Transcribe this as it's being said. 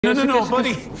No,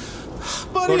 buddy.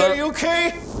 Buddy, are you okay?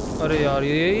 अरे यार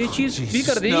ये चीज भी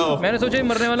कर दी। मैंने सोचा ये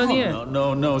मरने वाला नहीं है।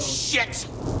 No, shit.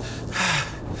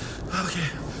 Okay.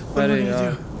 अरे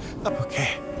यार। Okay.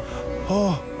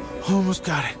 Oh, almost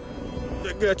got it.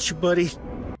 I got you, buddy.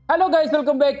 Hello guys,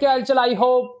 welcome back. क्या हाल चाल? आई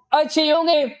होप अच्छे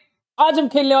होंगे। आज हम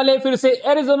खेलने वाले हैं फिर से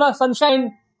एरिज़ोना सनशाइन।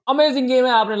 अमेजिंग गेम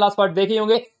है, आपने लास्ट पार्ट देखे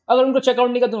होंगे। अगर उनको चेकआउट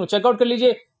नहीं करते तो चेकआउट कर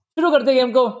लीजिए। शुरू करते हैं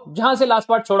गेम को जहां से लास्ट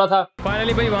पार्ट छोड़ा था।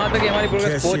 फाइनली भाई वहां तक हमारी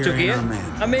प्रोग्रेस पहुंच चुकी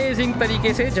है अमेजिंग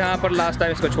तरीके से, जहां पर लास्ट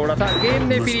टाइम इसको छोड़ा था। गेम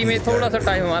ने फ्री में थोड़ा सा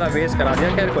टाइम हमारा वेस्ट करा दिया,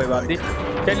 खैर कोई बात नहीं।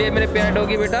 चलिए मेरे प्यारे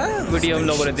डॉगी बेटा, वीडियो हम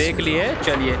लोगों ने देख ली है।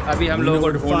 चलिए अभी हम लोगों को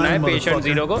ढूंढना है पेशेंट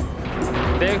जीरो को।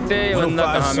 देखते हैं ये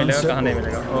बंदा कहाँ मिलेगा कहाँ नहीं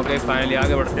मिलेगा। ओके फाइनली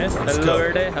आगे बढ़ते हैं। हेलो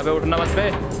बेटे, अबे उठना मत पे,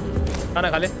 खाना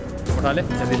खा ले, उठा ले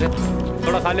जल्दी से।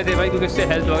 थोड़ा खा लेते भाई, क्योंकि इससे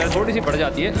हेल्थ वगैरह थोड़ी सी बढ़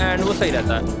जाती है एंड वो सही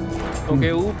रहता है। ओके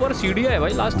ऊपर सीढ़ियाँ है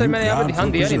भाई, लास्ट टाइम मैंने यहाँ पे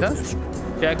ध्यान दिया नहीं था।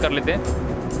 चेक कर लेते हैं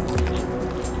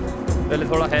पहले,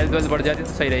 थोड़ा हेल्थ वेल्थ बढ़ जाती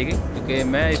तो सही रहेगी। क्योंकि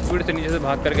मैं स्पीड से नीचे से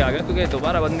भाग करके आ गया, क्योंकि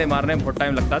दोबारा बंदे मारने में बहुत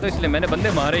टाइम लगता है, तो इसलिए मैंने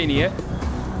बंदे मारे ही नहीं है,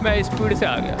 मैं स्पीड से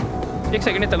आ गया। एक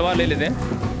सेकंड तलवार ले लेते हैं,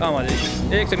 काम आ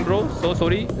जाएगी। एक सेकंड ब्रो, सो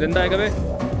सॉरी। जिंदा है कभी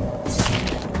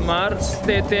मार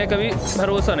देते हैं, कभी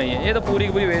भरोसा नहीं है। ये तो पूरी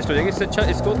की पूरी वेस्ट हो जाएगी, इससे अच्छा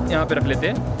इसको यहाँ पे रख लेते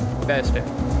हैं, बेस्ट है।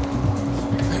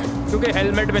 क्योंकि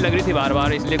हेलमेट में लग रही थी बार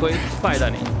बार, इसलिए कोई फ़ायदा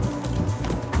नहीं।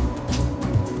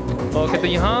 ओके तो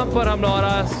यहाँ पर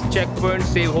हमारा चेक पॉइंट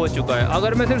सेव हो चुका है।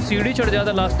 अगर मैं सिर्फ सीढ़ी चढ़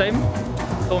जाता लास्ट टाइम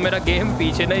तो मेरा गेम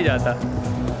पीछे नहीं जाता।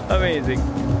 अमेजिंग।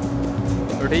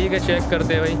 तो ठीक है, चेक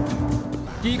करते हैं भाई।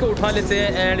 की को उठा लेते हैं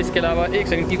एंड इसके अलावा एक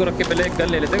सेकंड की को रख के पहले एक गन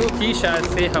ले लेते हैं, वो की शायद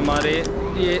से हमारे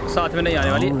ये साथ में नहीं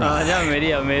आने वाली। आजा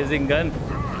मेरी अमेजिंग गन।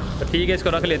 तो ठीक है, इसको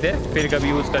रख लेते हैं, फिर कभी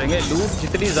यूज़ करेंगे। लूट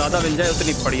जितनी ज़्यादा मिल जाए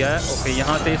उतनी बढ़िया है। ओके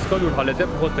यहाँ से इसको भी उठा लेते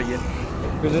हैं, बहुत सही है,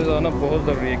 क्योंकि जाना बहुत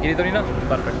ज़रूरी है। गिरी तो नहीं ना?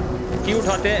 परफेक्ट। की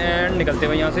उठाते हैं एंड निकलते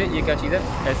हैं यहाँ से। ये क्या चीज़ है?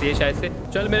 ऐसी है शायद से।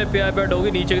 चल मेरे प्यार पैड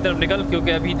होगी, नीचे की तरफ निकल,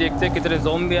 क्योंकि अभी देखते हैं कितने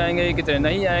ज़ॉम्बी आएंगे कितने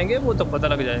नहीं आएंगे, वो तो पता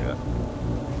लग जाएगा।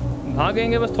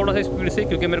 भागेंगे बस थोड़ा सा स्पीड से,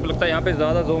 क्योंकि मेरे को लगता है यहाँ पे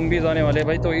ज़्यादा ज़ॉम्बीज़ आने वाले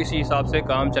भाई, तो इसी हिसाब से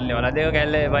काम चलने वाला है। देखो कह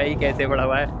ले भाई कैसे बड़ा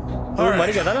हुआ है, तो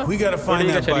मर गया था ना।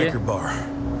 चलिए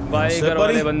बाइकर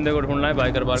वाले बंदे को ढूंढना है,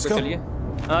 बाइकर बार पे। चलिए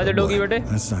आजा डॉगी बेटे,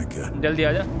 जल्दी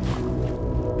आजा।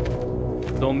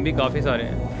 ज़ॉम्बी काफ़ी सारे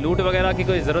हैं, लूट वगैरह की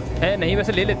कोई ज़रूरत है नहीं,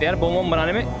 वैसे ले लेते हैं यार, बम वम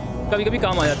बनाने में कभी कभी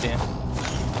काम आ जाते हैं।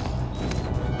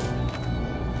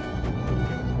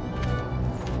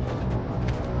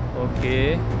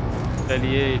 ओके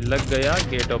चलिए लग गया,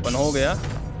 गेट ओपन हो गया।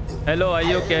 हेलो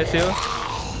आइयो, कैसे हो?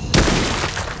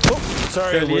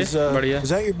 चलिए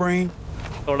बढ़िया।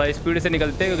 थोड़ा स्पीड से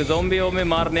निकलते हैं, क्योंकि ज़ॉम्बियों में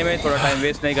मारने में थोड़ा टाइम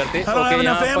वेस्ट नहीं करते। ओके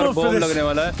यहाँ पर बॉम्ब लगने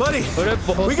वाला है। अरे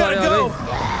बहुत सारे आ गए,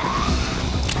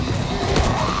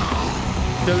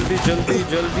 जल्दी जल्दी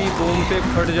जल्दी बॉम्ब से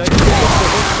फट जाएगी।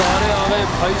 बहुत सारे आ गए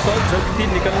भाई साहब, जल्दी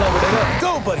निकलना पड़ेगा।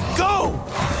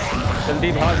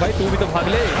 जल्दी भाग भाई, तू भी तो भाग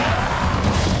ले।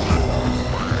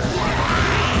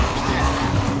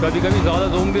 कभी कभी ज़्यादा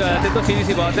ज़ॉम्बी आ जाते तो सीधी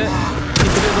सी बात है,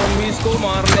 इतने ज़ॉम्बीज़ को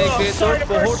मारने के तो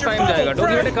बहुत टाइम जाएगा।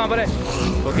 डॉगी बेटे कहाँ पर है?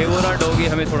 ओके वो रहा डॉगी,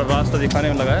 हमें थोड़ा रास्ता दिखाने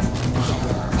में लगा है।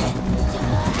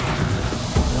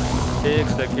 एक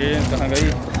सेकेंड, कहाँ गई?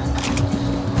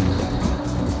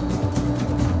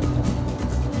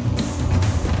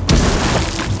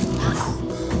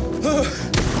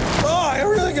 I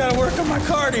really gotta work on my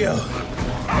cardio.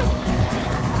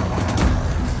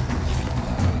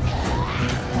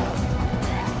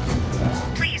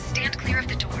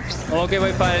 Okay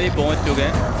भाई फाइनली पहुंच चुके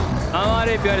हैं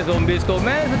हमारे प्यारे ज़ॉम्बीज़ को।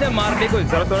 मैं सोचा मारने की कोई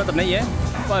ज़रूरत तो नहीं है।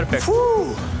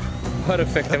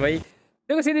 परफेक्ट है भाई।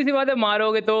 देखो सीधी सी बात है,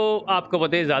 मारोगे तो आपको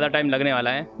पता है ज़्यादा टाइम लगने वाला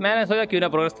है। मैंने सोचा क्यों ना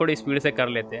प्रोग्रेस थोड़ी स्पीड से कर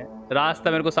लेते हैं।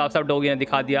 रास्ता मेरे को साफ साफ डॉगी ने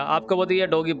दिखा दिया। आपको पता है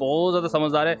डॉगी बहुत ज़्यादा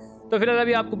समझदार है, तो फिर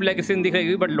अभी आपको ब्लैक स्क्रीन दिख रही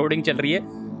है, बट लोडिंग चल रही है,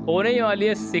 होने ही वाली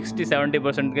है।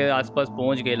 60-70% के आसपास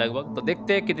पहुंच गए लगभग, तो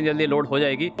देखते हैं कितनी जल्दी लोड हो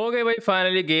जाएगी। ओके भाई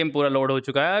फाइनली गेम पूरा लोड हो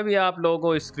चुका है। अभी आप लोगों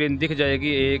को स्क्रीन दिख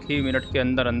जाएगी 1 ही मिनट के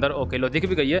अंदर अंदर। ओके लो दिख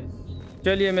भी गई है।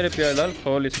 चलिए मेरे प्यारे लाल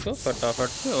खोल इसको फटाफट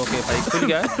से। ओके भाई खुल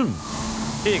गया है,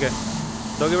 ठीक है।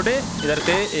 डॉगी बेटे इधर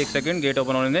से एक सेकंड, गेट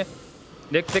ओपन होने दे,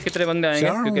 देखते कितने बंदे आएंगे,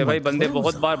 क्योंकि भाई बंदे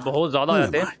बहुत ज़्यादा आ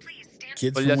जाते हैं।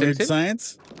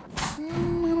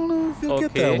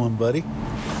 ओके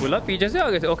खुला पीछे से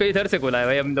आगे से। ओके इधर से खुला है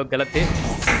भाई, हम लोग गलत थे।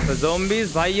 तो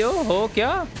ज़ॉम्बीज़ भाइयों हो क्या?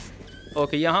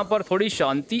 ओके यहाँ पर थोड़ी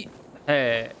शांति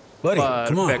है।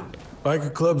 Perfect. Biker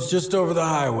club's just over the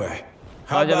highway.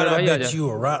 How about I bet you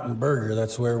a rotten burger?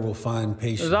 That's where we'll find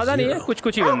patients. ज़्यादा नहीं है,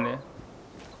 कुछ ही बंदे।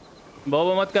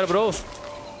 बोबो मत कर ब्रो,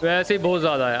 वैसे ही बहुत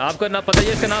ज़्यादा है। आपका ना पता ही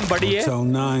है, इसका नाम बड़ी है।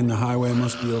 609, the highway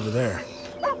must be over there.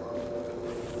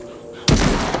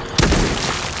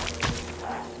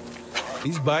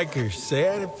 These bikers say I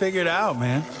had it figured out,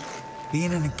 man.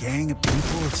 Being in a gang of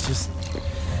people, it's just...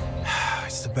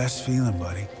 It's the best feeling,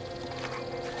 buddy.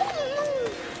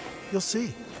 You'll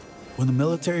see. When the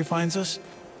military finds us,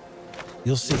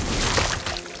 you'll see.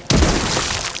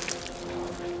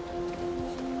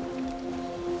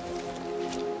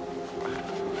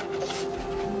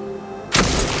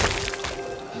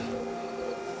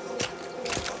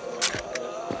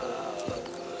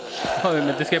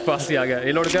 मैं जिसके पास ही आ गया,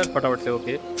 reload कर फटाफट से।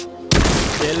 Okay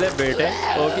खेल ले बेटे।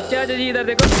 Okay चाचा जी इधर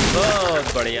देखो,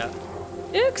 बहुत बढ़िया।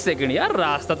 एक सेकंड यार,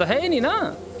 रास्ता तो है ही नहीं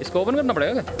ना, इसको ओपन करना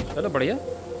पड़ेगा क्या? चलो बढ़िया।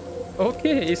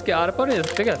 ओके इसके आर पर नहीं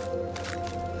सकते क्या?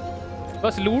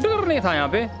 बस लूट करने था यहाँ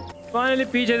पे। फाइनली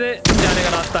पीछे से जाने का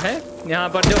रास्ता है। यहाँ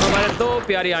पर जो हमारे दो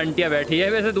प्यारी आंटियाँ बैठी है,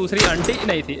 वैसे दूसरी आंटी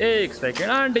नहीं थी। एक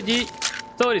सेकंड आंटी जी,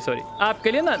 सॉरी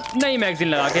आपके लिए ना नई मैगजीन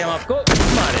लगा के हम आपको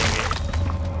मारेंगे।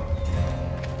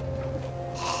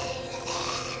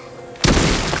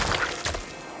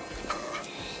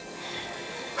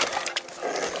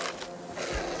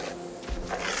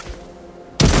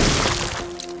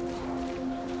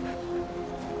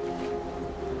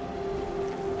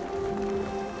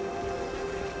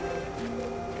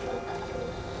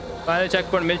 फाइनल चेक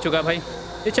पॉइंट मिल चुका है भाई।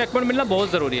 ये चेक पॉइंट मिलना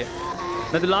बहुत ज़रूरी है,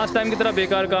 नहीं तो लास्ट टाइम की तरह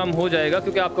बेकार काम हो जाएगा,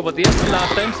 क्योंकि आपको पता है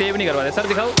लास्ट टाइम सेव नहीं करवा रहे। सर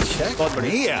दिखाओ, बहुत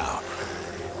बढ़िया।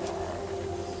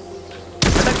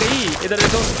 अटक गई, इधर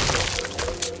देखो।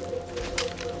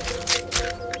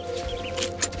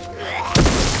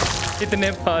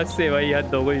 कितने पास से भाई,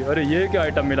 याद हो गई। अरे ये क्या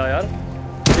आइटम मिला यार,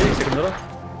 एक सेकंड जरा,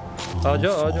 आ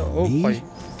जाओ। ओ भाई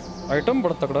आइटम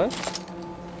बड़ा तगड़ा है,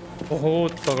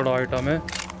 बहुत तगड़ा आइटम है।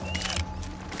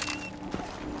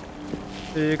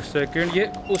 एक सेकंड, ये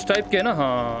उस टाइप के है ना?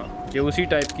 हाँ ये उसी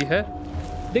टाइप की है।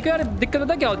 देखो यार दिक्कत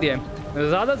पता क्या होती है,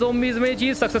 ज़्यादा ज़ॉम्बीज़ में ये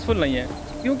चीज़ सक्सेसफुल नहीं है,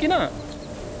 क्योंकि ना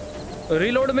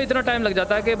रीलोड में इतना टाइम लग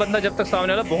जाता है कि बंदा जब तक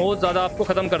सामने वाला बहुत ज़्यादा आपको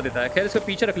ख़त्म कर देता है। खैर इसको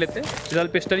पीछे रख लेते हैं, फिलहाल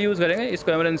पिस्टल यूज़ करेंगे,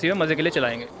 इसको इमरजेंसी में मज़े के लिए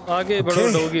चलाएंगे। आगे बढ़ो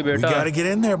डॉगी बेटा।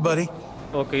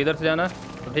 ओके इधर से जाना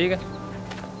तो ठीक है।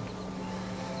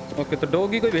 ओके तो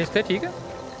डॉगी को भेजते हैं, ठीक है।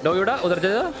 डॉगी बेटा उधर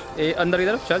जा, अंदर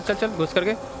इधर चल घुस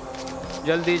करके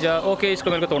जल्दी जा। ओके इसको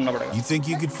मेरे को तोड़ना पड़ेगा। You think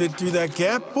you could fit through that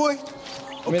gap, boy?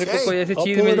 मेरे को कोई ऐसी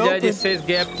चीज मिल जाए जिससे इस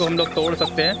गैप को हम लोग तोड़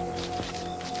सकते हैं।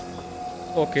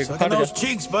 ओके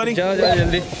जा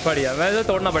जल्दी, बढ़िया। वैसे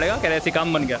तोड़ना पड़ेगा, क्या ऐसी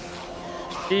काम बन गया।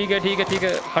 ठीक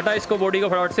है हटा इसको, बॉडी को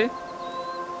फटाफट से।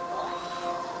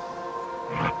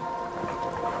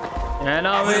 है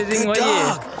ना अमेजिंग भाई, ये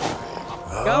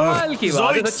कमाल की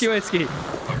बात है सच्ची में इसकी।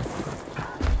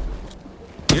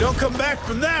 You don't come back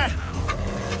from that.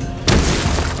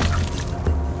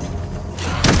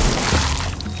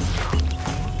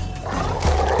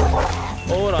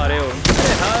 और आ रहे हो,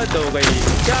 अरे हद हो गई।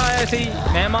 क्या ऐसे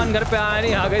ही मेहमान घर पे आए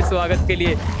नहीं, आ गए स्वागत के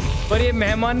लिए, पर ये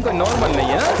मेहमान को नॉर्मल नहीं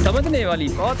है ना, समझने वाली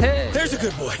बात है। There's a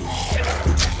good boy.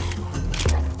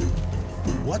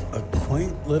 What a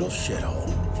quaint little shithole.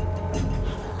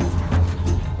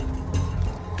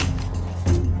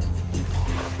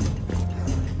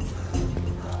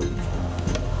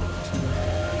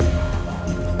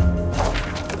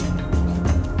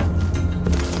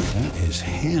 That is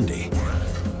handy.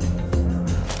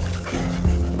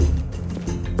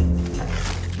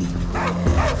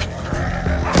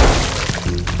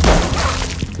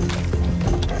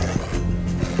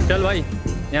 चल भाई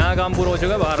यहाँ काम पूरा हो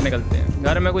चुका है, बाहर निकलते हैं।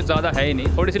 घर में कुछ ज़्यादा है ही नहीं,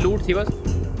 थोड़ी सी लूट थी बस।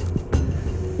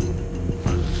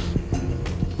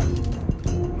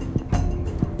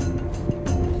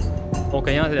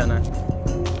 ओके यहाँ से जाना है,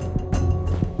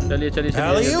 चलिए।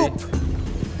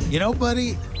 You know, buddy,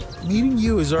 meeting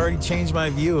you has already changed my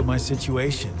view of my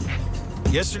situation.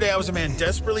 Yesterday I was a man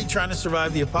desperately trying to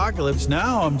survive the apocalypse.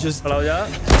 Now I'm just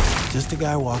a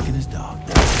guy walking his dog.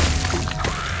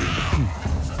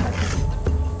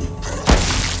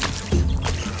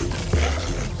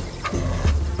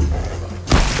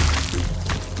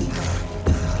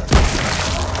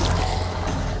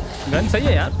 Gun सही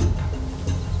है यार।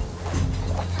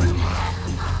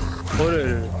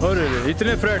 और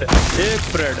इतने Fred, एक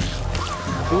Fred,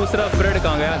 दूसरा Fred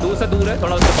कहाँ गया? दूसरा दूर है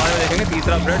थोड़ा, उसके बाद में देखेंगे।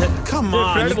 तीसरा फ्रेड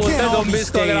फ्रेड बोलते हैं ज़ॉम्बीज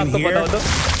को, अगर आपको पता हो तो।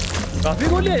 काफी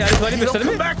गोलियां यार इस वाली पिस्टल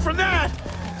में।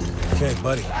 Okay,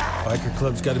 buddy. Biker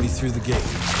Club's got to be through the gate.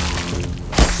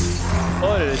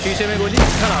 और शीशे में गोली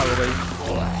खराब हो गई।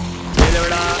 ये ले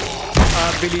बेटा,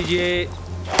 आप भी लीजिए।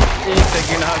 एक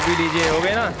सेकंड, आप भी लीजिए। हो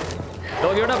गए ना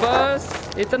डॉगी बेटा, बस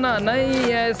इतना नहीं,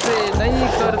 ऐसे नहीं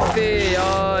करते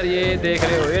यार। ये देख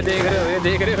रहे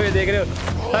हो,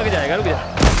 थक जाएगा, रुक जा,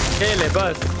 खेले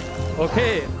बस। ओके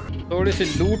थोड़ी सी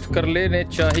लूट कर लेने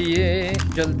चाहिए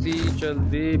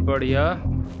जल्दी, बढ़िया।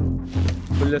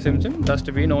 खुले SIM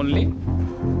dustbin only.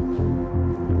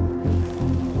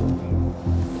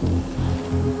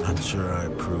 not sure I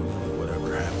approve of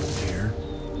whatever happened here.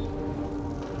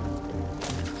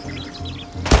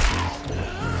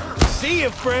 See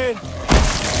you, Fred.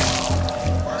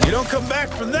 You don't come back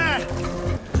from that.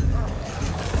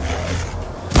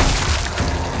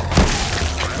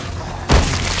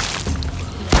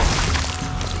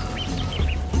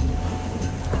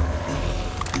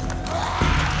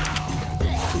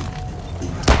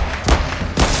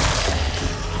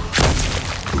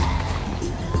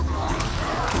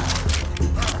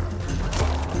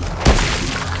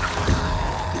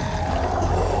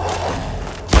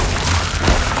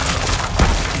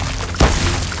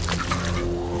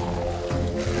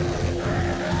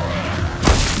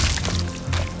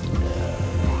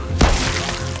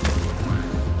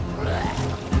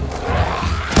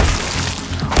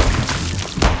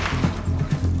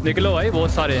 निकलो भाई,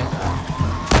 बहुत सारे हैं।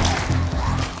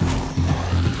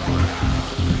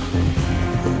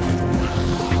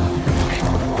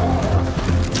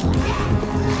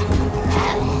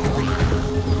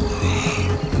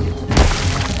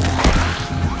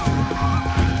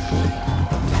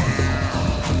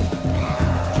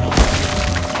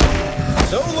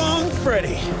 So long,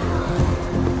 Freddy.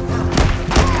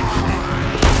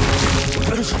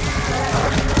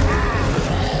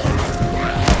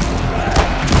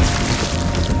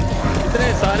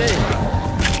 इतने सारे।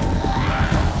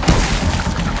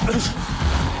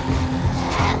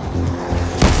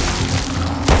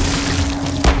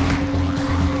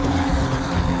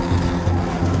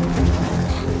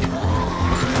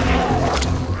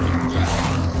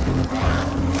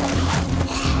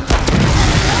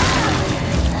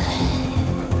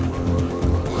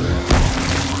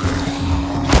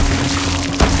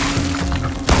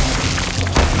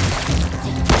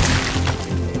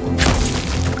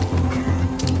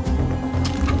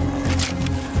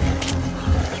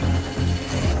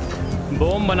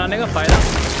 बॉम्ब बनाने का फायदा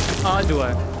आज हुआ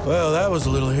है। Well, that was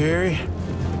a little hairy.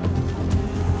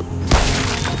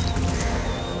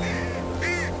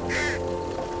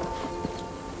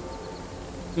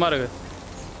 मर गए।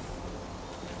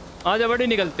 आजा बड़ी,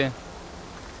 निकलते हैं।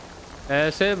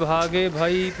 ऐसे भागे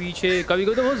भाई पीछे, कभी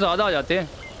कभी तो बहुत ज़्यादा आ जाते हैं।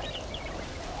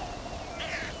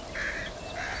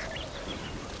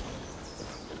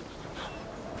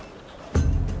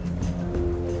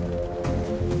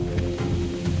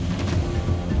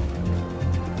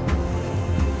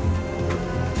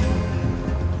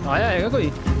 आया है क्या कोई?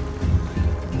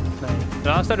 नहीं।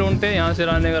 रास्ता ढूंढते हैं, यहाँ से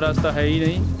आने का रास्ता है ही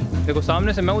नहीं। देखो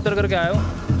सामने से मैं उतर करके आया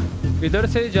हूँ, इधर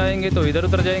से जाएंगे तो इधर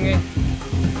उतर जाएंगे,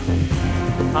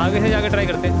 आगे से जाके ट्राई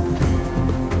करते हैं।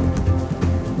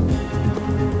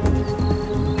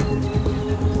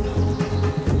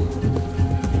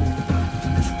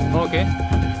 ओके,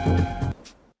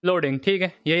 लोडिंग, ठीक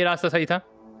है, यही रास्ता सही था।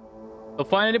 तो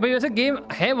फाइनली भाई वैसे गेम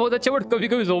है बहुत अच्छा, बट कभी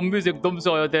कभी ज़ॉम्बीज़ एकदम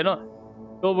से आ जाते हैं ना,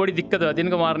 तो बड़ी दिक्कत होती है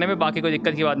इनको मारने में। बाकी कोई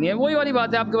दिक्कत की बात नहीं है, वही वाली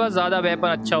बात है, आपके पास ज़्यादा वेपन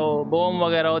अच्छा हो, बॉम्ब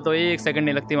वगैरह हो, तो 1 सेकंड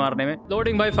नहीं लगती मारने में।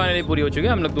 लोडिंग भाई फाइनली पूरी हो चुकी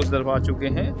है, हम लोग दूसरी तरफ आ चुके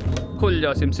हैं। खुल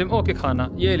जा सिम सिम। ओके, खाना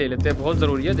ये ले लेते हैं, बहुत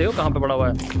ज़रूरी है। देखो कहाँ पे पड़ा हुआ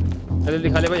है, जल्दी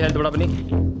दिखा ले भाई, हेल्थ बड़ा अपनी।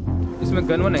 इसमें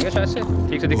गन वन है क्या? शायद से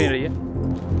ठीक से दिख नहीं रही है।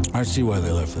 I see why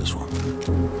they left this one.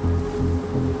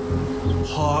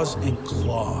 Paws and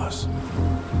claws.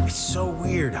 It's so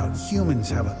weird how humans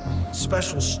have a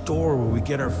special store where we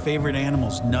get our favorite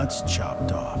animals' nuts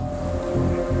chopped off.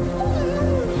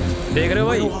 देख रहे हो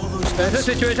भाई, ऐसे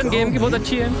सिचुएशन गेम की बहुत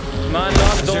अच्छी है। मान लो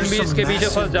आप ज़ॉम्बीज़ के पीछे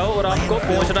फंस जाओ और आपको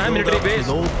पहुंचना है मिलिट्री बेस,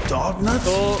 तो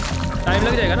टाइम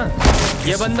लग जाएगा ना।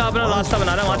 ये बंदा अपना रास्ता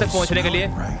बना रहा है वहाँ तक पहुँचने के लिए,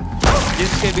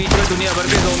 जिसके बीच में दुनिया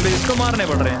भर के ज़ॉम्बीज़ इसको मारने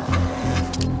पड़ रहे हैं।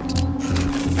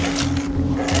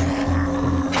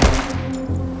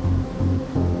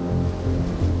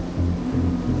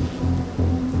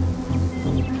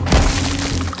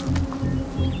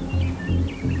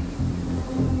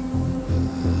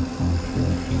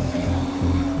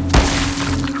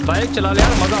 बाइक चला ले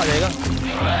यार, मजा आ जाएगा।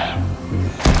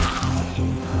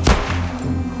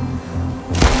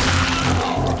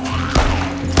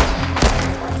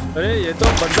 अरे ये तो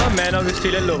बंदा मैन ऑफ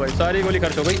स्टील है। लो भाई, सारी गोली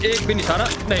खर्च हो गई, एक भी निशाना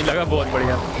नहीं लगा, बहुत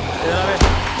बढ़िया।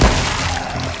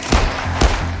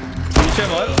 नीचे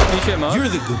मार, नीचे मार।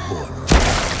 You're the good boy.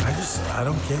 I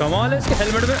don't care. कमाल है, इसके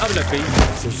हेलमेट में अब लग गई।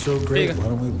 They're so great. Why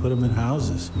don't we put them in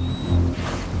houses?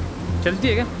 चलती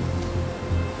है क्या?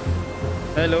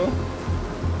 हेलो,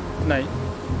 नहीं।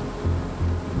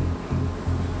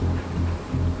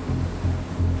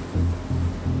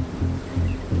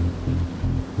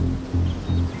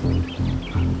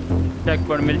 चेक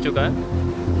पॉइंट मिल चुका है,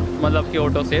 मतलब कि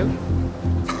auto save.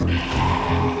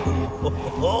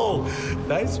 Oh,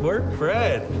 nice work,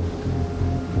 Fred.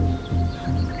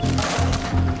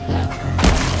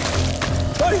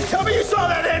 Buddy, tell me you saw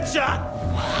that headshot!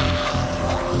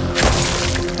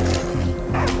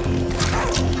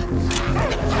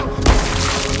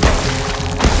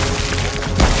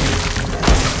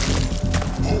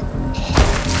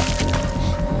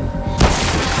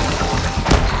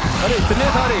 अरे इतने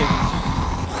सारे,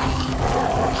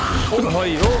 ओ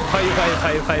भाई ओ भाई भाई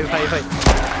भाई भाई भाई भाई,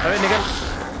 अरे निकल,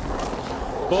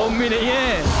 बॉम्ब भी नहीं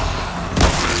है।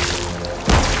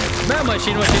 मैं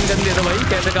मशीन कर लिया था भाई,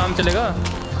 कैसे काम चलेगा।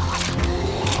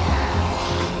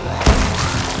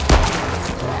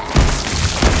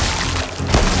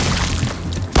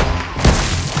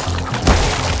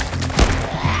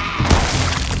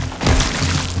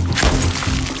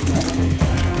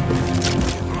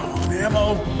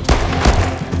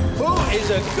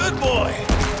 A good boy.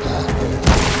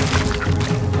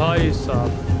 भाई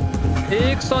साहब,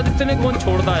 एक साथ इतने कौन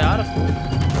छोड़ता है यार।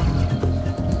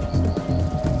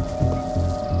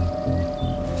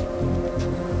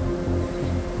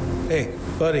 Hey,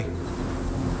 buddy.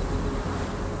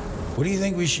 What do you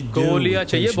think we should do? गोलियां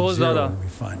चाहिए बहुत ज़्यादा। when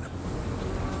we find them?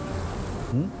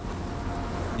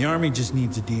 The army just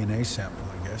needs a DNA sample,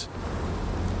 I guess.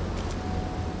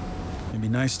 It'd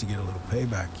be nice to get a little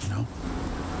payback, you know?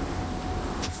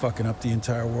 Fucking up the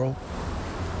entire world.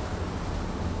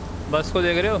 बस को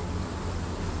देख रहे हो?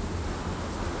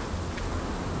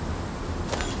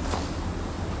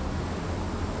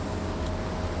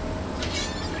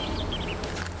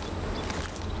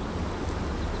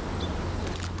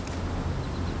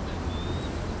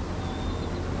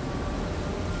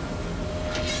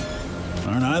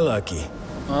 Aren't I lucky?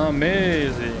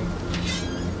 Amazing.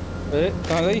 अरे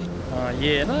कहाँ गई? हाँ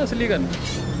ये है ना असली गन।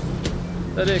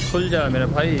 अरे खुल जा मेरा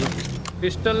भाई।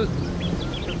 पिस्टल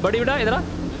बड़ी बेटा, इधर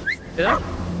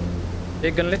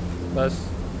एक गन ले बस।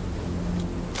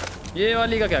 ये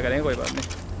वाली का क्या करेंगे, कोई बात नहीं,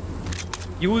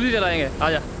 यूज ही चलाएंगे।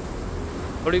 आजा,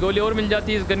 थोड़ी गोली और मिल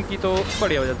जाती इस गन की तो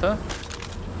बढ़िया हो जाता।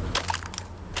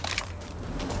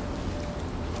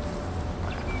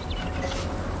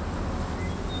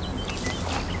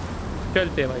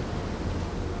 चलते भाई,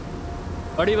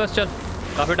 बड़ी बस चल,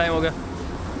 काफी टाइम हो गया।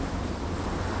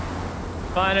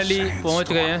 फाइनली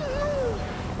पहुंच गए हैं।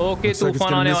 ओके,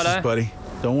 तूफान आने वाला है।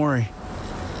 Don't worry.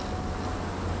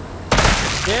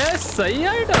 ये सही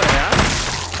आइटम है यार,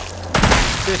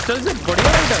 पिस्टल से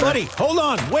बढ़िया आइटम है। Buddy, hold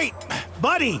on, wait,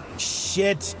 buddy.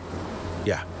 Shit.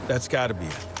 Yeah, that's gotta be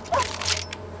it.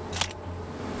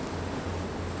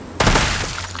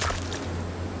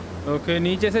 Okay,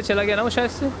 नीचे से चला गया ना वो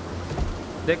शायद से।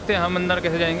 देखते हैं हम अंदर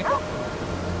कैसे जाएंगे।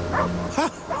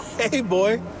 Hey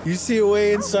boy, you see a way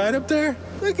inside up there?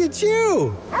 Look at you.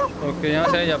 Okay, यहाँ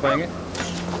से नहीं जा पाएंगे।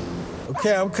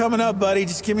 Okay, I'm coming up, buddy.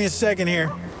 Just give me a second here.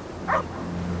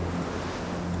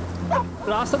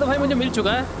 रास्ता तो भाई मुझे मिल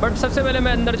चुका है, बट सबसे पहले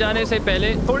मैं अंदर जाने से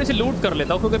पहले थोड़ी सी लूट कर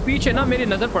लेता हूँ, क्योंकि पीछे ना मेरी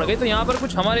नज़र पड़ गई तो यहाँ पर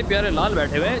कुछ हमारे प्यारे लाल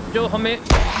बैठे हुए हैं जो हमें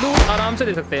लूट आराम से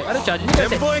दे सकते हैं। अरे चाची जी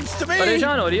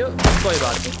परेशान हो रही हो, कोई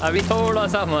बात नहीं, अभी थोड़ा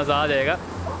सा मजा आ जाएगा।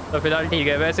 तो फिलहाल ठीक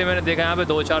है। वैसे मैंने देखा यहाँ पे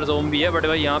 2-4 ज़ोंबी है, बट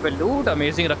भाई यहाँ पे लूट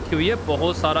अमेजिंग रखी हुई है,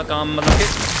 बहुत सारा काम मतलब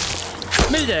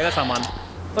कि मिल जाएगा सामान,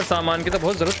 और सामान की तो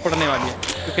बहुत ज़रूरत पड़ने वाली है,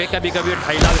 क्योंकि कभी कभी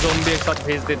 2.5 लाख ज़ोंबी एक साथ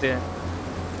भेज देते हैं।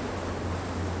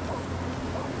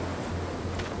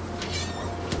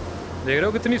 देख रहे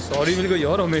हो कितनी सॉरी मिल गई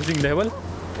और अमेजिंग लेवल।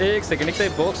 एक सेकंड, एक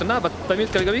तो बॉक्स ना बदतमीज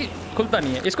कभी कभी खुलता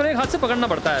नहीं है, इसको एक हाथ से पकड़ना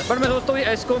पड़ता है, पर मैं दोस्तों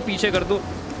इसको पीछे कर दूँ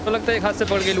तो लगता है एक हाथ से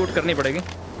पकड़ के लूट करनी पड़ेगी।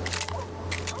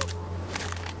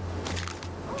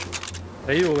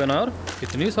 सही हो गया ना, और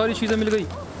कितनी सारी चीज़ें मिल गई,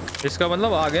 इसका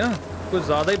मतलब आ गया ना कुछ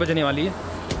ज़्यादा ही बचने वाली है।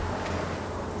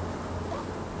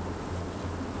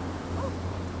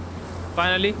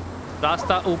 फाइनली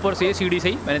रास्ता ऊपर से सीढ़ी से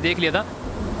ही मैंने देख लिया था।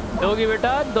 दोगी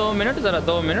बेटा 2 मिनट, ज़रा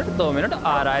 2 मिनट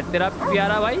आ रहा है तेरा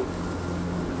प्यारा भाई।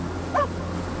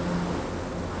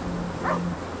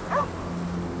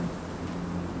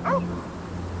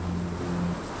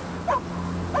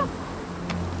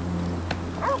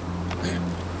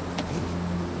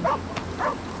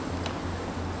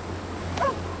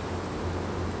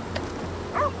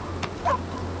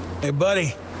 Hey,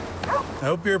 buddy. I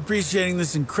hope you're appreciating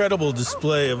this incredible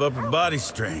display of upper body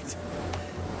strength.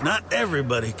 Not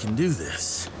everybody can do this.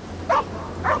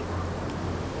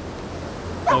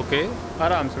 Okay,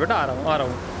 आराम से बेटा, आ रहा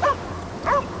हूँ।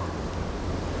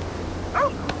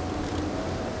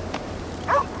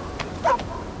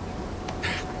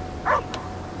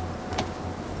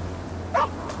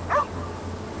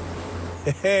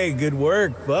 Hey, good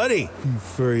work, buddy. You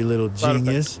furry little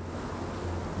genius.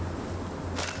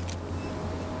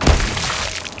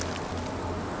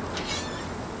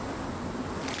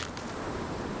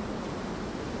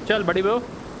 चल बड़ी बहू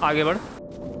आगे बढ़।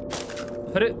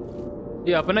 अरे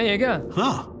ये अपना ही है क्या?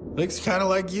 Huh. Looks kind of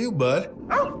like you, bud.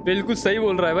 बिल्कुल सही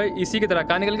बोल रहा है भाई, इसी की तरह।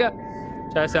 कहाँ निकल गया?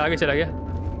 शायद से आगे चला गया।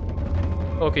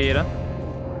 ओके ये रहा।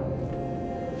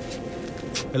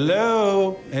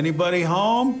 Hello? Anybody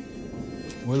home?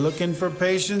 We're looking for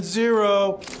patient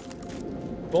 0.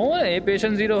 कौन है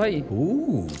पेशेंट 0 भाई?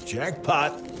 Ooh,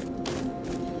 jackpot.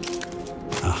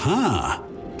 Aha.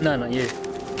 ना ना ये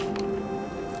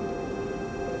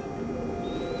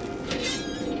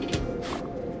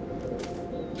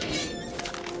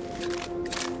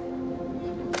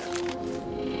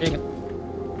ठीक है।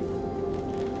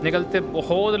 निकलते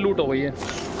बहुत लूट हो गई है।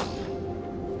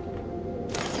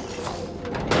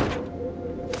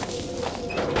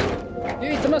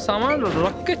 ये इतना सामान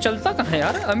रख के चलता कहाँ है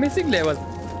यार? Amazing level.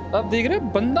 अब देख रहे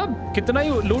हैं बंदा कितना ही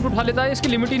लूट उठा लेता है, इसकी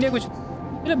लिमिट ही नहीं है कुछ।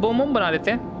 चलिए बम बना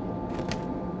लेते हैं।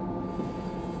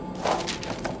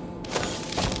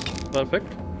 परफेक्ट,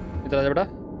 इधर आ जा बेटा,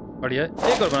 बढ़िया।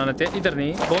 एक और बना लेते हैं। इधर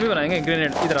नहीं, बम ही बनाएंगे।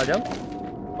 ग्रेनेड इधर आ जाओ।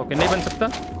 ओके नहीं बन सकता,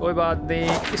 कोई बात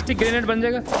नहीं। स्टिक ग्रेनेड बन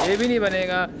जाएगा। ये भी नहीं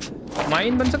बनेगा।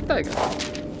 माइन बन सकता है क्या?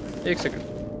 एक सेकंड,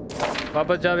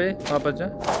 वापस जा बे, वापस जा।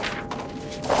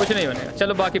 कुछ नहीं बनेगा,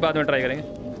 चलो बाकी बाद में ट्राई करेंगे।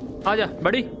 आ जा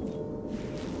बड़ी।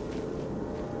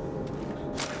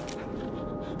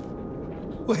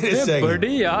 Wait a second.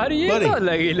 बड़ी यार, ये Buddy, तो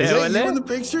अलग ही is लेवल that है। you in the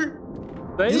picture?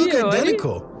 सही You look है भाई।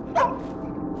 identical.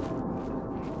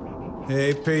 Hey,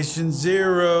 patient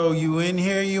 0, you in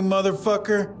here, you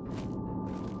motherfucker?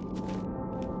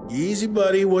 Easy,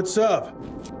 buddy. What's up?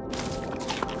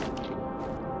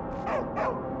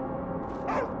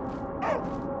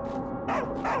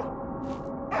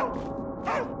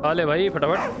 खा ले भाई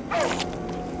फटाफट।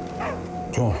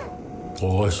 Oh,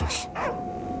 delicious.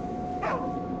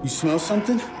 You smell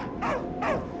something?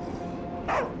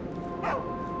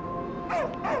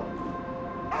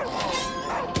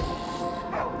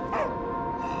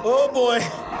 Oh boy,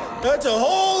 that's a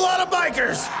whole lot of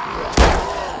bikers.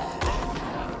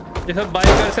 ये सब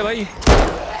biker से भाई।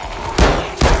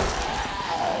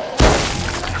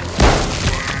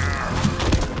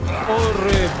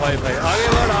 अरे भाई भाई, आगे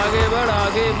बढ़ आगे बढ़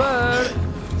आगे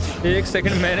बढ़। एक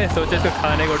सेकंड, मैंने सोचा तो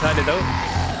खाने को उठा लेता हूँ।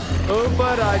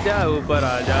 ऊपर आ जा, ऊपर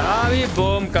आ जा। अभी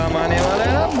बम काम आने वाला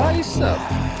है ना भाई साहब।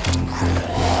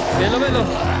 ले लो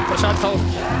प्रसाद खाओ।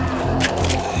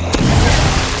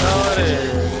 अरे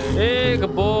एक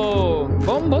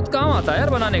बम बहुत काम आता है यार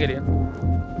बनाने के लिए।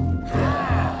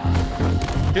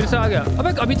 फिर से आ गया। अबे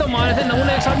अभी तो मारे थे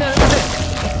नमूने एक साथ में।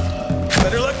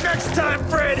 Better luck next time,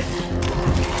 Fred.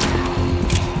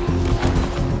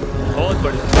 बहुत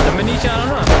बढ़िया। जब मैं नीचे आ रहा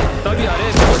हूँ ना तभी आ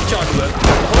रहे बहुत चालू है,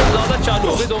 बहुत ज़्यादा चालू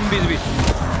हो गए ज़ॉम्बीज़ भी।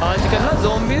 आजकल ना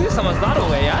ज़ॉम्बीज़ भी समझदार हो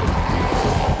गए यार।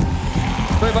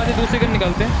 कोई बात नहीं, दूसरी गन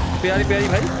निकालते हैं। प्यारी प्यारी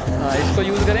भाई। हाँ इसको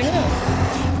यूज़ करेंगे ना।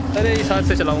 अरे इस हाथ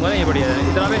से चलाऊंगा ना, ये बढ़िया है।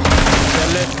 इधर पे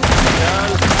चल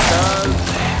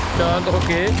चल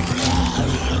okay.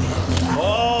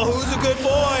 Oh, who's a good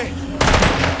boy?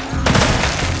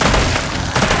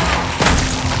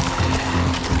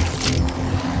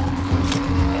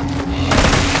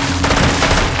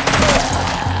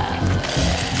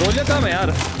 गोलियां कम है यार।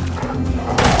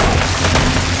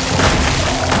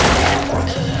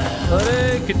 अरे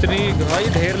कितनी भाई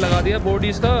ढेर लगा दिया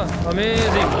बॉडीज का।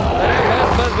 अमेजिंग। अरे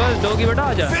बस डॉगी बेटा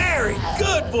आ जा। Very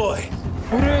good boy.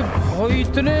 अरे भाई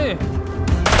इतने।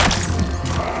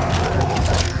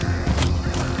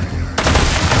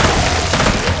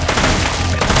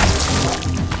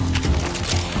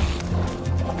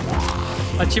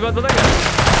 अच्छी बात पता क्या,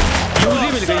 यूज ही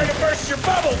मिल Sorry गई। to burst your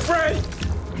bubble, Fred.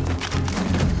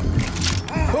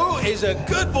 Who is a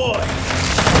good boy?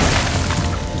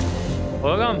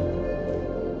 होगा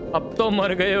अब तो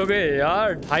मर गए हो गए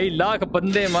यार। 2.5 लाख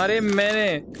बंदे मारे मैंने।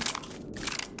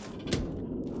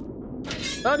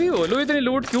 अभी बोलो इतनी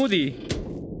लूट क्यों दी?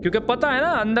 क्योंकि पता है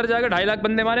ना अंदर जाकर 2.5 लाख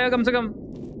बंदे मारेगा कम से कम।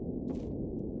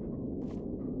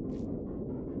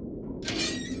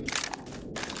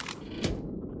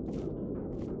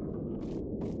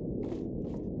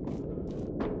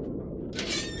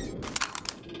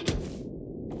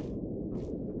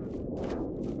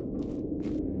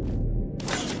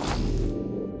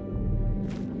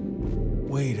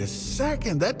 Wait a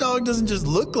second. That dog doesn't just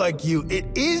look like you. It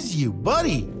is you,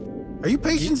 buddy. Are you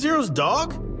Patient Zero's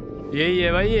dog? यही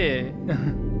है भाई ये।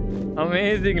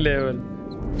 Amazing level.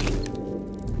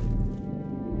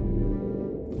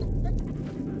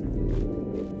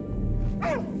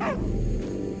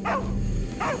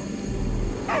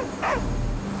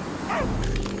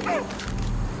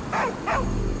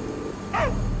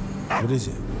 What is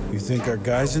it? You think our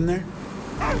guy's in there?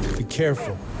 Be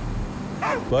careful.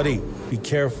 Buddy, be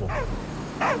careful.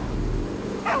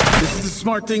 This is the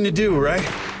smart thing to do, right?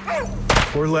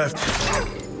 Or left.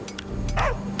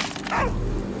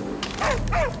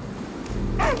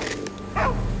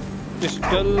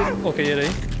 Pistol okay ये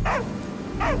रही।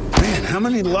 Man, how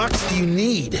many locks do you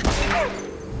need?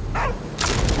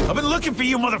 I've been looking for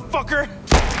you, motherfucker.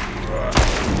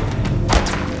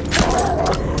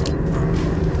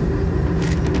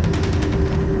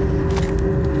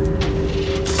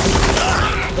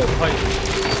 ओ भाई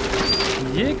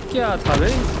ये क्या था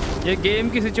भाई? ये game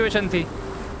की situation थी।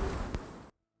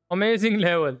 Amazing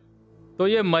level. तो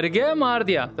ये मर गया, मार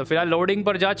दिया। तो फिलहाल लोडिंग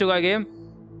पर जा चुका है गेम।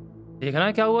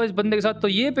 देखना क्या हुआ इस बंदे के साथ। तो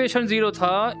ये पेशेंट 0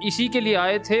 था, इसी के लिए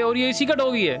आए थे और ये इसी का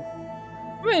डॉगी है।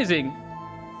 अमेजिंग।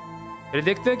 फिर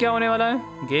देखते हैं क्या होने वाला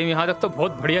है। गेम यहाँ तक तो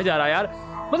बहुत बढ़िया जा रहा है यार।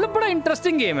 मतलब बड़ा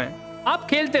इंटरेस्टिंग गेम है। आप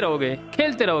खेलते रहोगे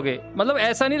खेलते रहोगे, मतलब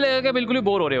ऐसा नहीं लगेगा कि बिल्कुल ही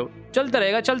बोर हो रहे हो। चलता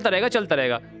रहेगा चलता रहेगा चलता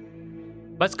रहेगा।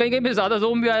 बस कहीं कहीं पे ज़्यादा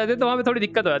ज़ूम भी आ जाते हैं तो वहाँ पे थोड़ी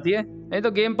दिक्कत हो जाती है, नहीं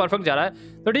तो गेम परफेक्ट जा रहा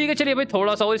है। तो ठीक है चलिए भाई,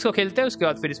 थोड़ा सा और इसको खेलते हैं, उसके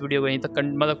बाद फिर इस वीडियो को यहीं तक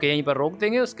मतलब कि यहीं पर रोक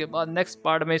देंगे। उसके बाद नेक्स्ट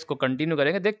पार्ट में इसको कंटिन्यू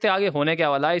करेंगे। देखते हैं आगे होने क्या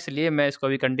वाला है, इसलिए मैं इसको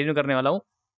अभी कंटिन्यू करने वाला हूँ।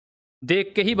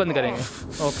 देख के ही बंद करेंगे।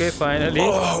 ओके फाइनली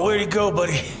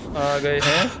आ गए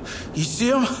हैं। You see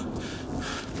him?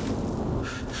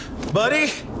 Buddy?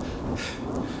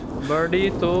 Birdie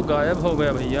तो गायब हो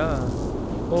गया भैया।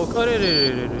 ओ अरे रे रे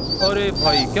रे रे, अरे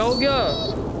भाई क्या हो गया?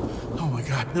 Oh my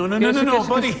God! No,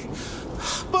 buddy!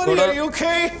 Buddy, are you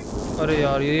okay? अरे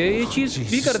यार ये चीज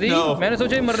भी कर दी। मैंने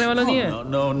सोचा ये मरने वाला नहीं है।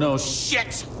 No,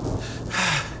 shit!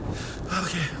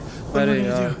 Okay. अरे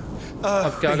यार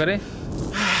अब क्या करें?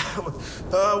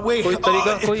 Wait. कोई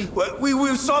तरीका कोई?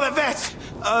 We saw that vet.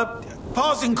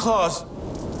 Pausing clause.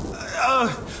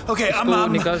 Okay, I'm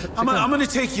gonna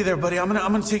take you there, buddy. I'm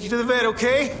gonna take you to the vet,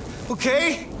 okay?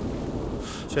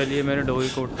 चलिए मैंने डॉगी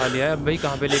को उठा लिया है। अब भाई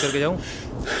कहाँ पे लेकर के जाऊँ?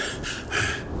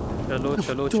 चलो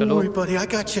चलो Don't चलो। worry, buddy. I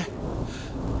got you.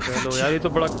 चलो यार ये तो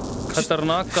बड़ा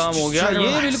खतरनाक काम हो गया।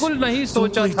 ये बिल्कुल नहीं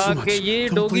सोचा था कि ये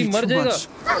डॉगी मर जाएगा।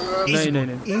 नहीं।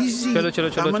 चलो चलो चलो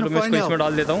चलो, मैं इसको इसमें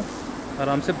डाल देता हूँ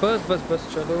आराम से। बस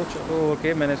चलो चलो।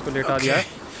 ओके मैंने इसको लेटा दिया है।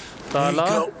 ताला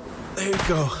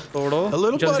तोड़ो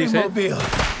जल्दी से।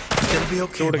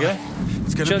 टूट गया।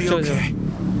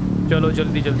 चलो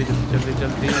जल्दी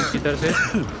इधर से।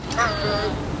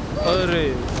 अरे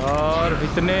यार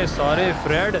इतने सारे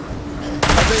फ्रेड।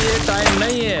 अबे ये टाइम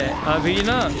नहीं है अभी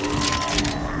ना।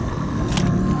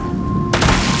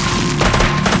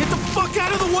 Get the fuck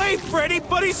out of the way, Freddy!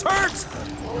 Buddy's hurt.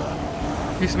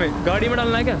 इसमें गाड़ी में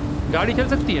डालना है क्या? गाड़ी चल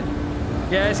सकती है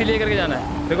या ऐसे लेकर के जाना है?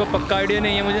 देखो पक्का आइडिया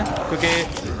नहीं है मुझे, क्योंकि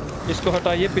इसको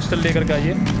हटाइए, पिस्टल लेकर के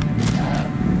आइए।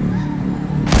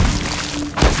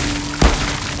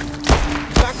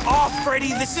 Back off,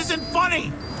 Freddy! This isn't funny.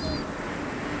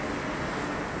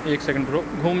 एक सेकंड ब्रो,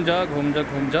 घूम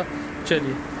जा।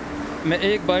 चलिए मैं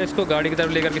एक बार इसको गाड़ी की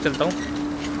तरफ लेकर के चलता हूँ।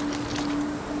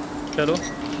 चलो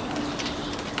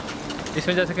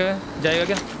इसमें जा सकेगा, जाएगा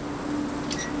क्या?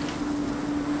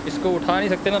 इसको उठा नहीं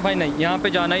सकते ना भाई? नहीं, यहाँ पे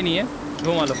जाना ही नहीं है,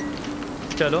 घुमा लो।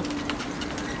 चलो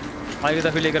आगे की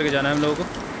तरफ ही लेकर के जाना है हम लोगों को।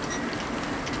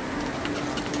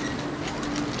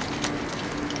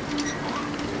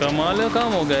 कमाल का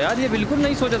काम हो गया यार, ये बिल्कुल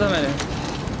नहीं सोचा था मैंने।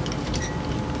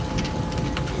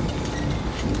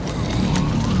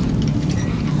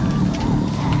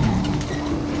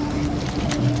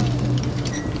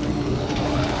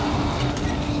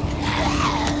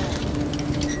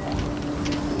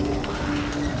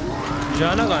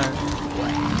 जाना कहाँ है?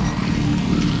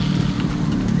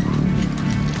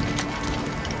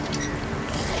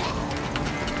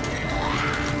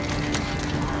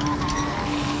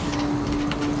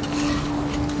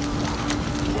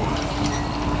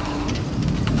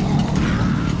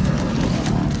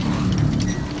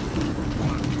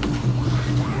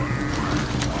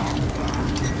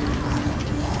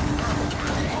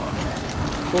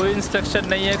 कोई इंस्ट्रक्शन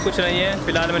नहीं है, कुछ नहीं है।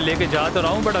 फिलहाल मैं लेके जा तो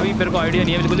रहा हूँ, बट अभी मेरे को आइडिया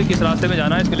नहीं है बिल्कुल किस रास्ते में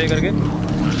जाना है इसको लेकर के।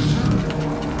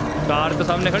 कार तो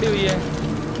सामने खड़ी हुई है।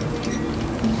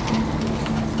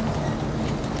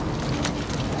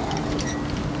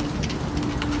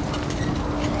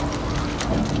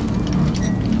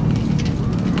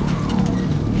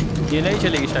 ये नहीं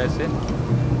चलेगी शायद से।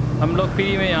 हम लोग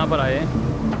फ्री में यहाँ पर आए हैं।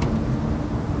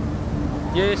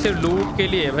 ये सिर्फ लूट के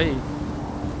लिए है भाई,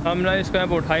 हम ना इसको यहाँ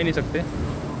पर उठा ही नहीं सकते।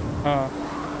 हाँ,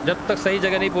 जब तक सही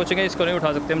जगह नहीं पहुँचेंगे इसको नहीं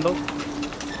उठा सकते हम लोग।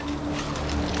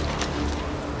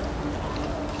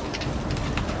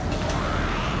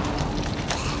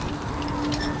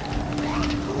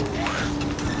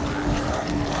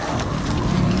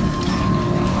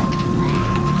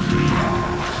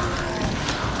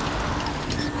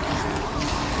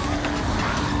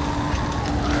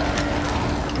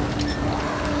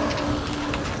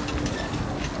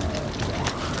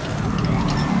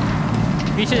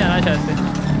 पीछे जाना है शायद से।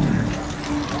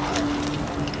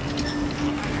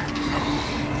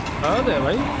 हाँ दे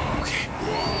भाई।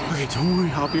 Okay, don't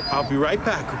worry. I'll be right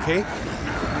back, okay?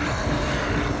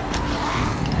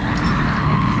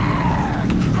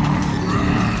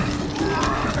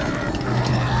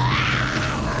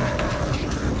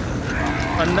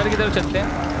 अंदर की तरफ चलते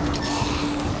हैं।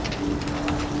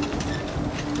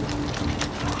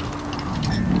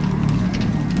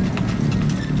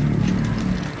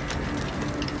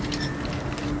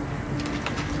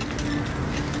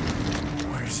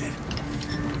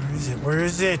 Where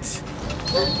is it?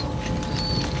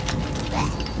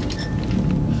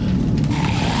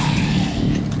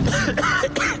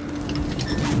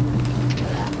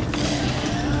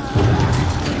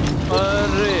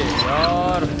 अरे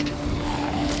यार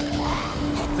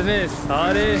इतने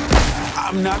सारे।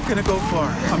 I'm not gonna go far.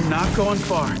 I'm not going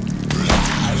far.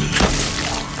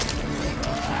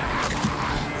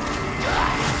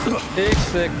 एक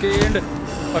सेकेंड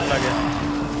पकड़ा गया।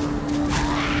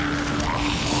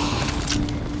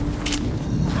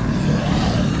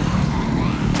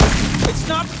 It's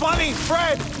not funny,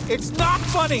 Fred! It's not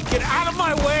funny! Get out of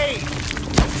my way!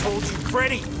 I told you,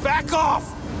 Freddy, back off!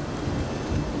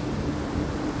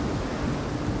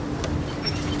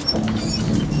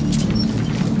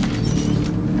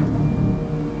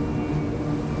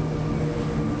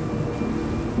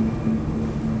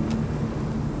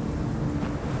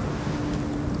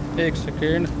 एक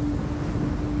second.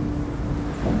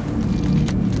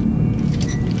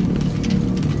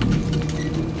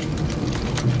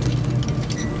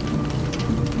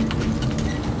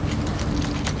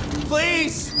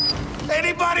 Please!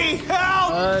 Anybody help!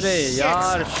 अरे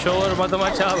यार शोर मत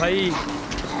मचा भाई।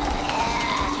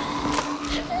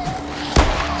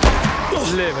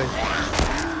 ले भाई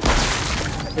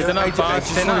इतना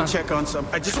पास है ना,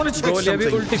 गोलियां भी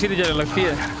उल्टी सीधी चलने लगती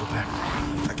है।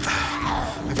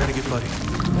 I gotta get Buddy.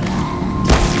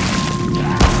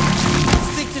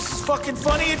 You think this is fucking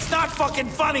funny? It's not fucking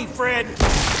funny, Fred!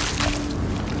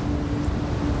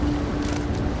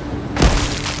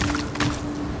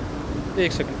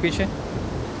 एक सेकंड पीछे।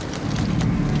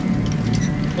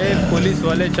 ए पुलिस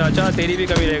वाले चाचा तेरी भी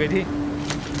कमी रह गई थी।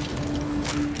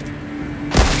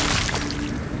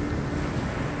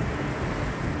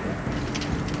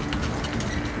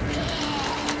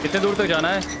 कितने दूर तक जाना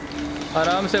है?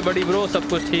 आराम से बड़ी ब्रो, सब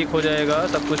कुछ ठीक हो जाएगा,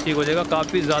 सब कुछ ठीक हो जाएगा।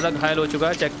 काफ़ी ज़्यादा घायल हो चुका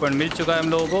है, चेक पॉइंट मिल चुका है हम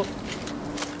लोगों को।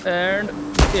 एंड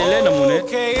केले नमूने।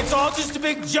 Okay, it's all just a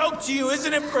big joke to you,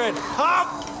 isn't it, Fred?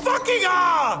 Fucking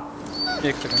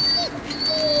एक सेकंड,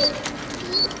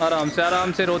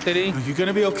 आराम से रो तेरी। You're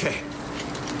gonna be okay.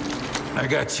 I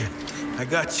got you. I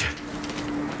got you.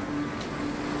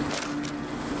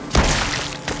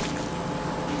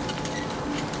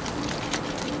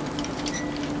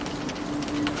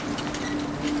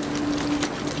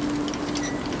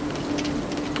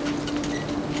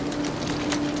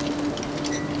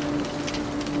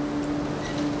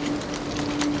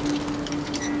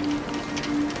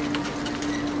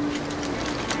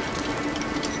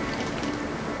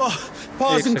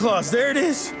 Pausing clause, there it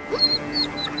is.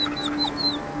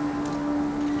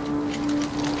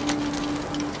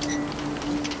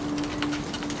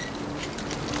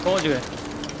 पहुंच गए।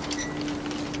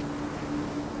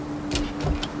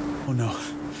 Oh no,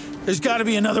 there's got to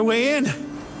be another way in.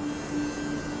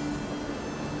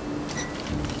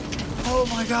 Oh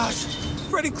my gosh,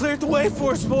 Freddy cleared the way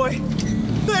for us, boy.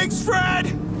 Thanks,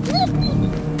 Fred.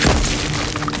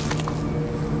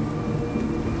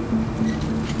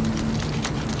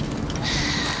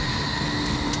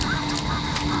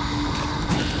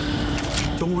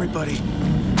 Don't worry, buddy.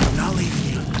 I'm not leaving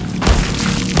you.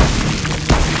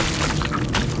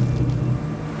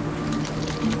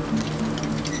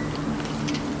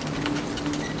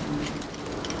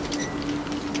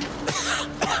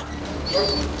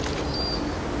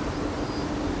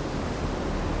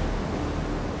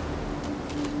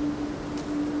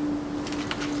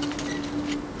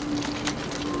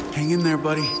 Hang in there,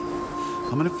 buddy.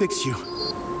 I'm gonna fix you.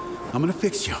 I'm gonna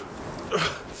fix you.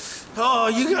 Oh,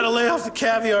 you gotta lay off the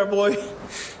caviar, boy.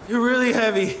 You're really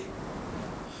heavy.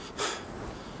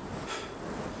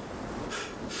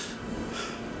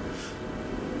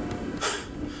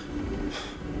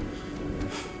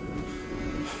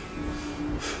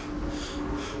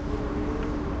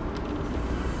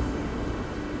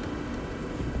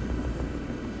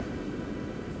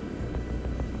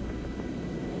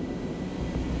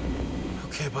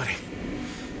 Okay, buddy.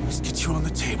 Let's get you on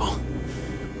the table.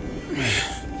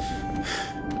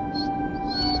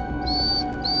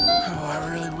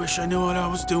 Wish I knew what I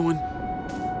was doing.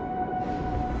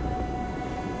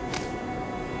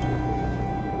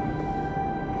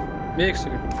 एक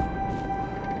second.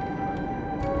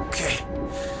 Okay,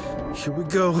 Here we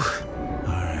go. All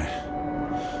right.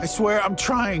 I swear, I'm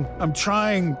trying.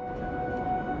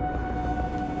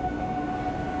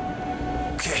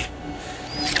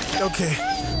 Okay.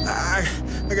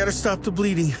 I gotta stop the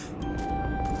bleeding.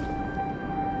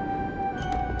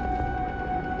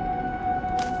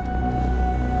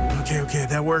 Okay,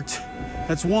 that worked.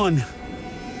 That's one.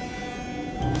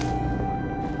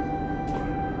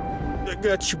 I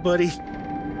got you, buddy.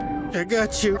 I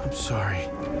got you. I'm sorry.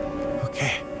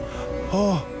 Okay.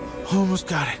 Oh, almost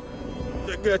got it.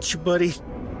 I got you, buddy.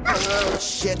 Oh,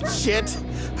 shit.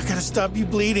 I gotta stop you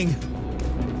bleeding.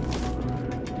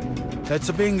 That's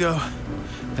a bingo.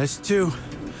 That's two.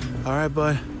 All right,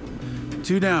 bud.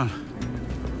 2 down.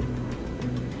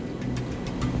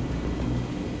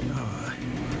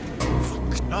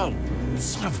 Oh,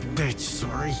 son of a bitch.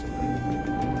 Sorry.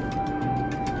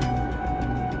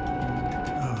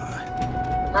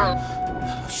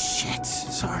 Oh, shit.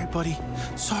 Sorry, buddy.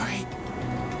 Sorry.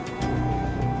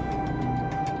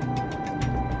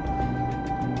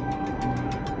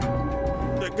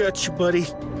 I got you, buddy.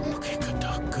 Okay, good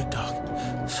dog.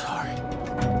 Sorry.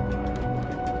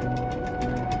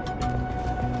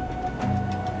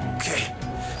 Okay.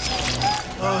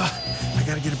 I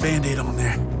gotta get a Band-Aid on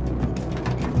there.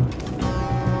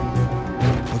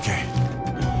 Okay.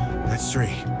 That's 3.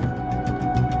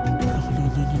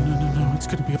 No. It's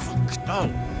gonna be a fuck. Oh,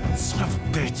 son of a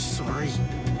bitch. Sorry.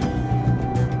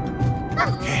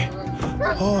 Okay.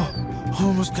 Oh,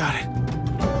 almost got it.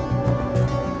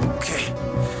 Okay.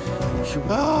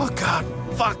 Oh, God.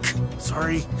 Fuck.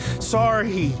 Sorry.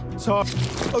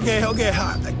 Okay.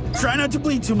 Try not to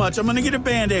bleed too much. I'm gonna get a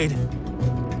Band-Aid.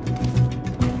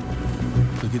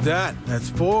 Look at that. That's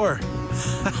 4.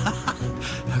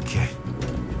 Okay.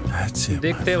 That's it.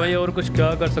 देखते हैं भाई और कुछ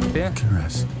क्या कर सकते हैं.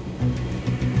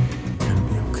 Gonna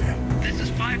be okay. This is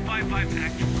 555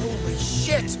 actual. Holy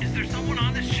shit! Is there someone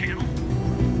on this channel?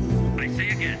 I say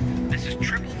again, this is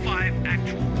 555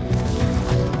 actual.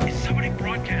 Is somebody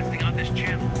broadcasting on this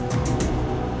channel?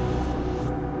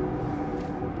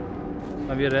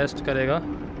 अब ये रेस्ट करेगा.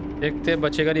 देखते हैं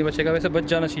बचेगा नहीं बचेगा. वैसे बच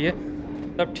जाना चाहिए.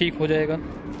 तब ठीक हो जाएगा.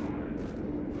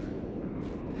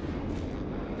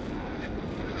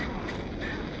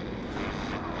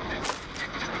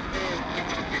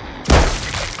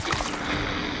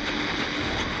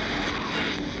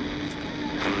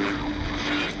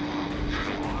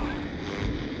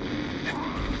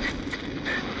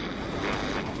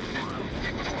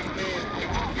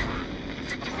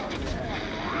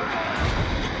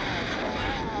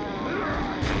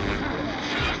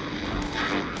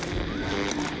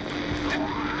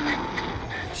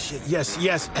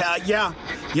 Yes.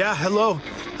 Yeah. Hello.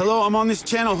 I'm on this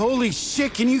channel. Holy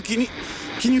shit! Can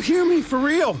you hear me for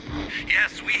real?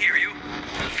 Yes, we hear you.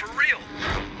 For real.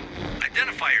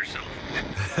 Identify yourself.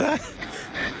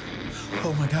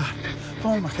 Oh my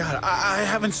god. I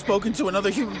haven't spoken to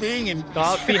another human being in.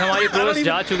 काफी हमारी progress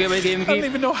जा चुके भाई game की.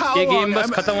 ये game बस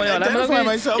खत्म होने वाला है. मतलब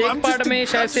एक पार्ट में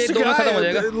शायद से 2 में खत्म हो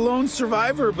जाएगा. Lone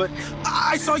survivor, but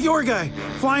I saw your guy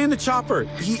flying the chopper.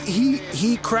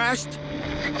 He crashed.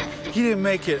 He didn't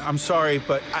make it. I'm sorry,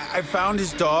 but I found his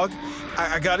dog.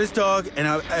 I got his dog,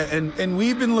 and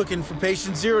we've been looking for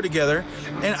Patient Zero together,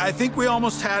 and I think we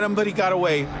almost had him, but he got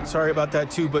away. Sorry about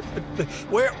that too. But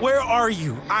where are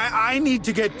you? I need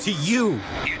to get to you.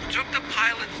 You took the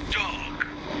pilot's dog.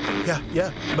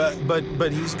 Yeah.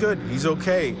 But he's good. He's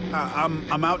okay.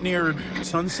 I'm out near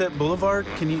Sunset Boulevard.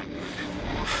 Can you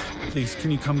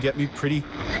come get me? Pretty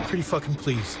fucking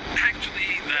please. Actually,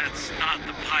 that's not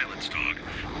the pilot's dog.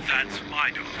 That's my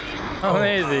dog.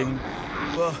 Amazing.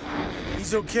 Well,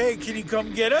 he's okay. Can you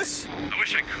come get us? I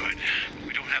wish I could.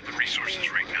 We don't have the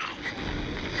resources right now.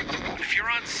 But if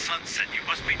you're on Sunset, you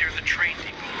must be near the train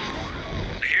depot.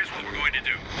 So here's what we're going to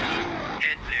do.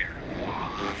 Head there.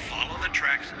 Follow the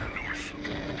tracks north.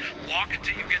 Walk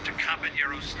until you get to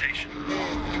Caballero Station.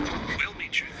 We'll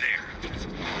meet you there.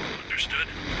 Understood?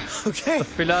 Okay. तो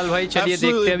फिलहाल भाई चलिए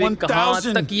देखते हैं अभी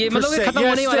कहाँ तक ये मतलब कि खत्म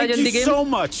होने वाला है जल्दी गेम. So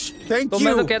much. Thank तो you.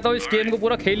 मैं तो कहता हूँ इस गेम को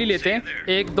पूरा खेल ही लेते हैं.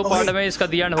 1-2 पार्ट में इसका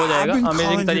दी एंड हो जाएगा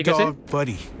अमेजिंग तरीके से.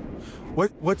 Buddy.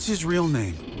 What's his real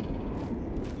name?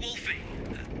 Wolfie.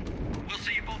 We'll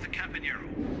see you both at Caballero.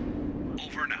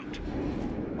 Over and out.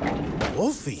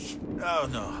 Wolfie? Oh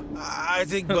no. I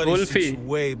think Buddy's Wolfie.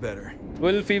 way better.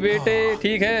 Wolfie बेटे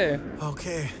ठीक है.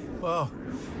 Okay. Well,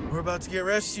 we're about to get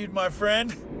rescued, my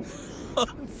friend.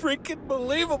 Freaking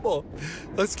believable.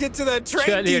 Let's get to that train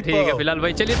depot. चलिए ठीक है फिलहाल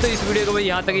भाई. चलिए तो इस वीडियो को भाई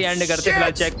यहाँ तक ही एंड करते हैं.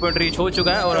 फिलहाल चेक पॉइंट रीच हो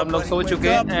चुका है और हम लोग सो चुके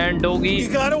हैं. एंड डॉगी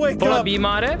थोड़ा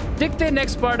बीमार है. देखते हैं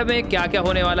नेक्स्ट पार्ट में क्या क्या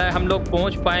होने वाला है. हम लोग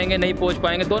पहुंच पाएंगे नहीं पहुंच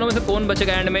पाएंगे. दोनों में से कौन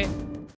बचेगा एंड में